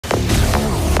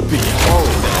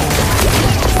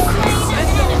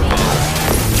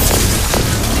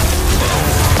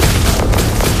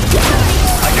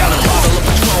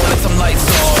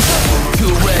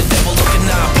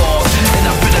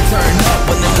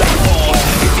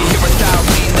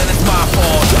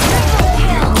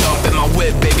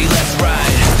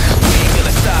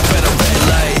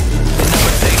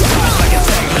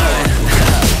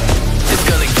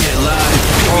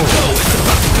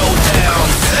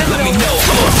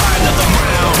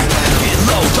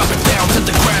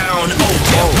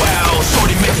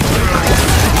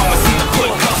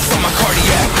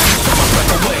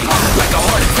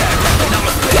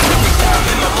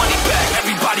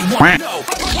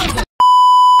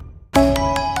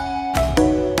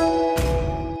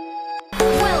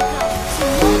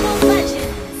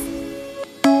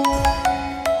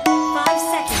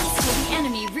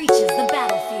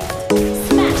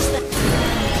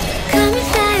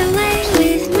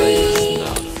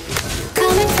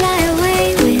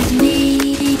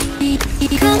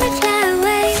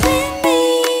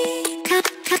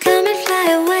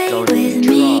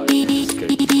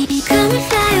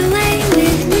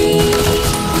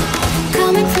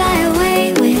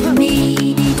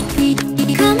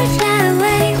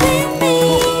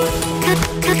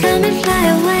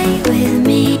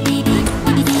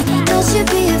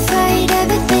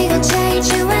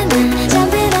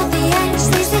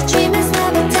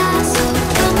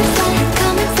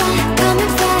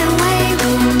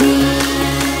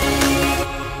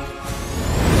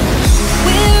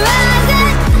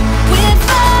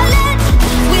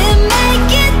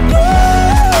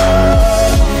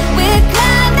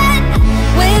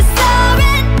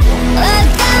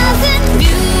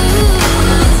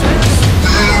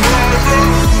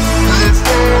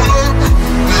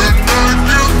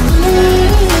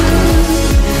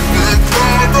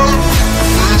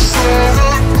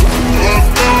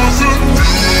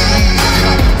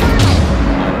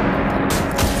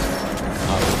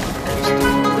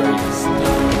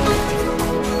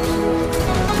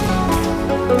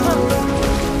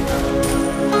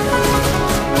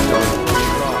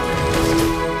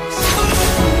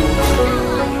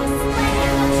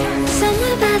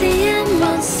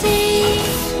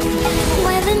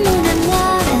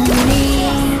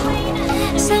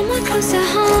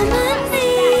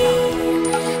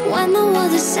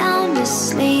sound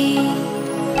asleep.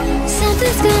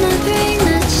 Something's gonna bring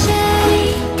the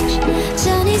change.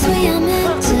 Journeys we are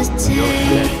meant to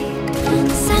take.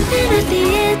 Something at the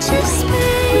edge of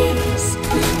space,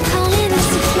 calling us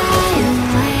to fly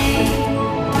away.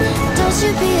 Don't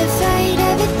you be afraid,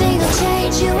 everything will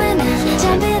change. You and I,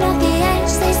 jumping off the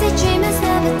edge. They say dreamers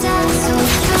never die. So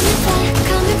come and fly,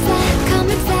 come and fly, come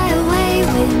and fly away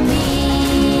with me.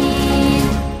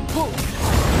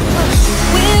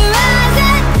 We're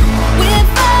rising, we're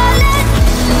falling,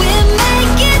 we're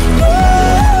making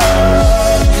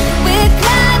moves. We're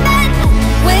climbing,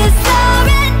 we're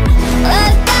soaring,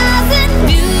 1,000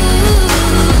 views.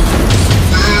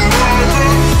 We're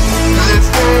rising, we're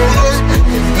falling,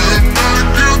 we're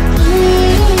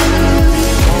making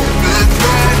moves. We're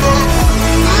climbing,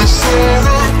 we're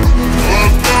soaring,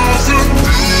 1,000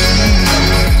 views.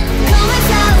 Come and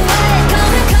fly away,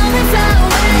 come and fly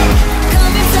away,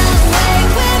 come and fly away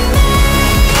with me.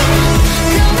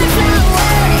 Come and fly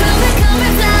away, come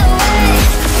and fly away,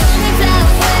 come and fly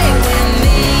away with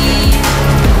me.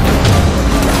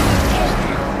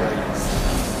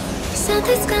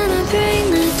 Something's gonna bring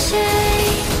the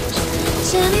change.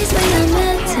 Journeys we are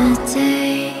meant to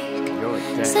take.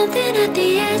 Something at the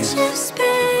edge of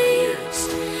space,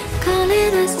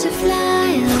 calling us to fly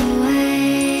away.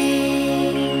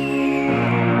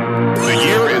 The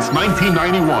year is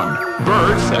 1991.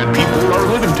 Birds and people are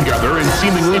living together in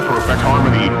seemingly perfect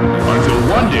harmony, until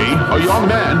one day a young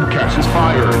man catches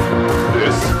fire.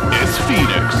 This is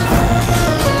Phoenix.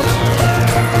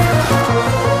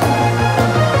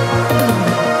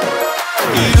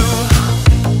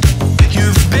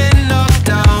 You've been knocked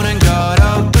down and got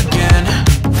up again.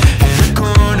 In a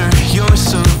corner, you're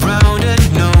surrounded,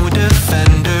 no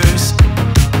defenders.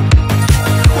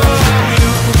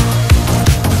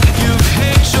 You've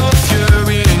hid your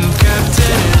fury and kept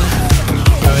it in,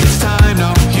 but it's time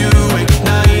now. You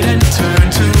ignite and turn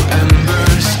to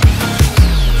embers.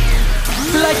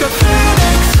 Like a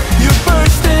phoenix, you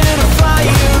burst in a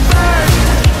fire burn.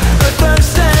 A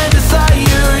thirst and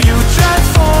desire, you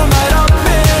transform right up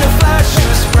in a flash. You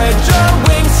spread your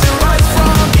wings to rise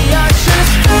from the ashes.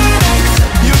 Phoenix,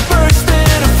 you burst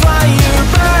in a fire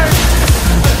burn.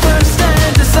 A thirst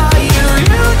and desire,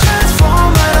 you transform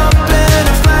right up in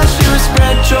a flash. You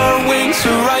spread your wings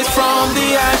to rise from the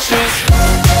ashes.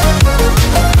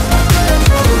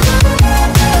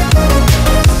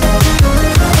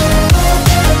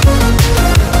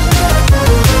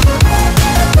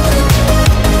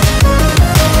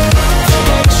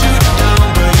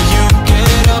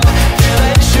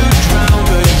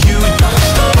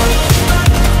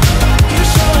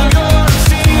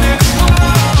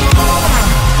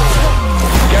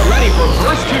 Get ready for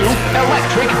verse 2,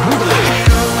 Electric Boogaloo.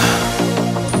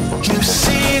 You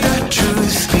see the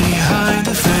truth behind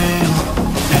the veil,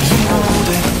 and you know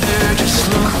that they're just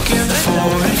looking for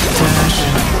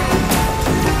attention.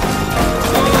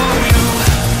 Oh, you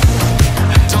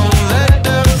don't let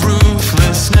their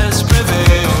ruthlessness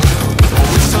prevail.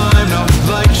 Oh, it's time now,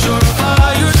 light your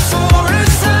fires for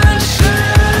ascension.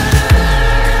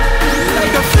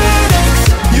 Like a phoenix,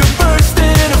 you burst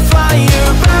in a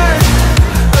fire burn.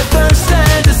 A thirst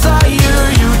and desire,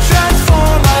 you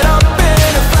transform right up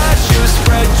in a flash. You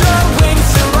spread your wings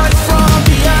to rise from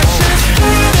the ashes.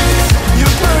 Phoenix, you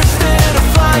burst in a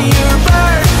fire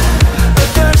burn. A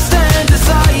thirst and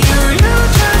desire, you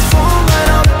transform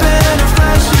right up in a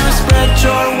flash. You spread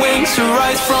your wings to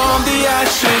rise from the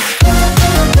ashes.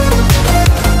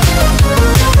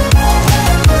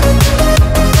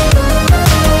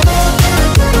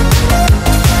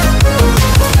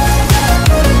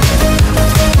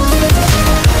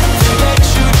 They let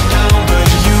you down, but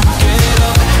you get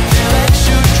up. They let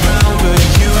you drown, but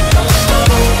you don't stop.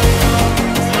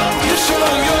 You show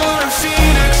you're a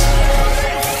phoenix.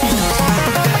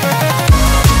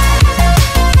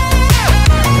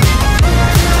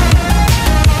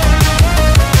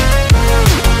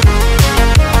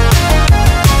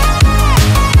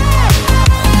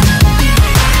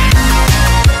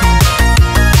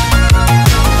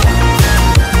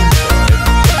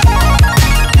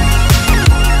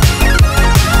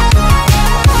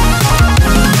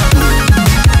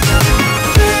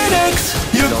 Phoenix,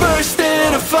 you burst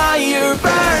in a fire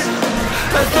burn.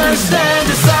 A thirst and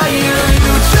desire,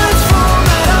 you transform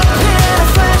right up in a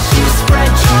flash. You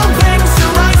spread your wings to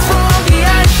rise from the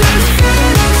ashes.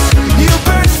 Phoenix, you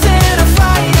burst in a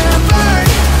fire burn.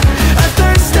 A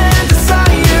thirst and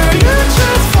desire, you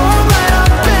transform right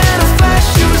up in a flash.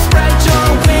 You spread your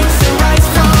wings to rise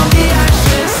from the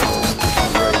ashes.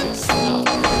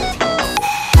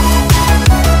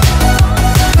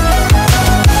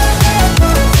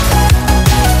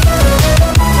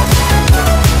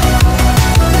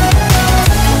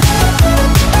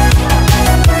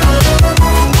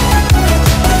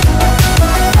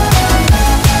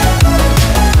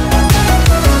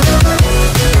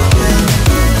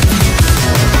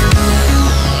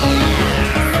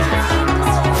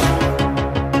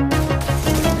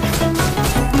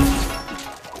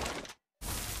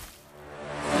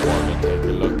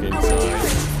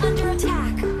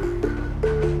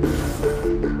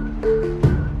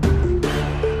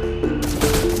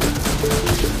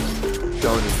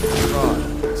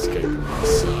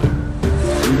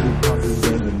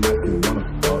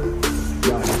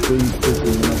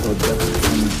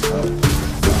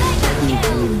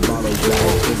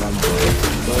 always like to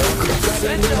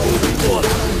remember.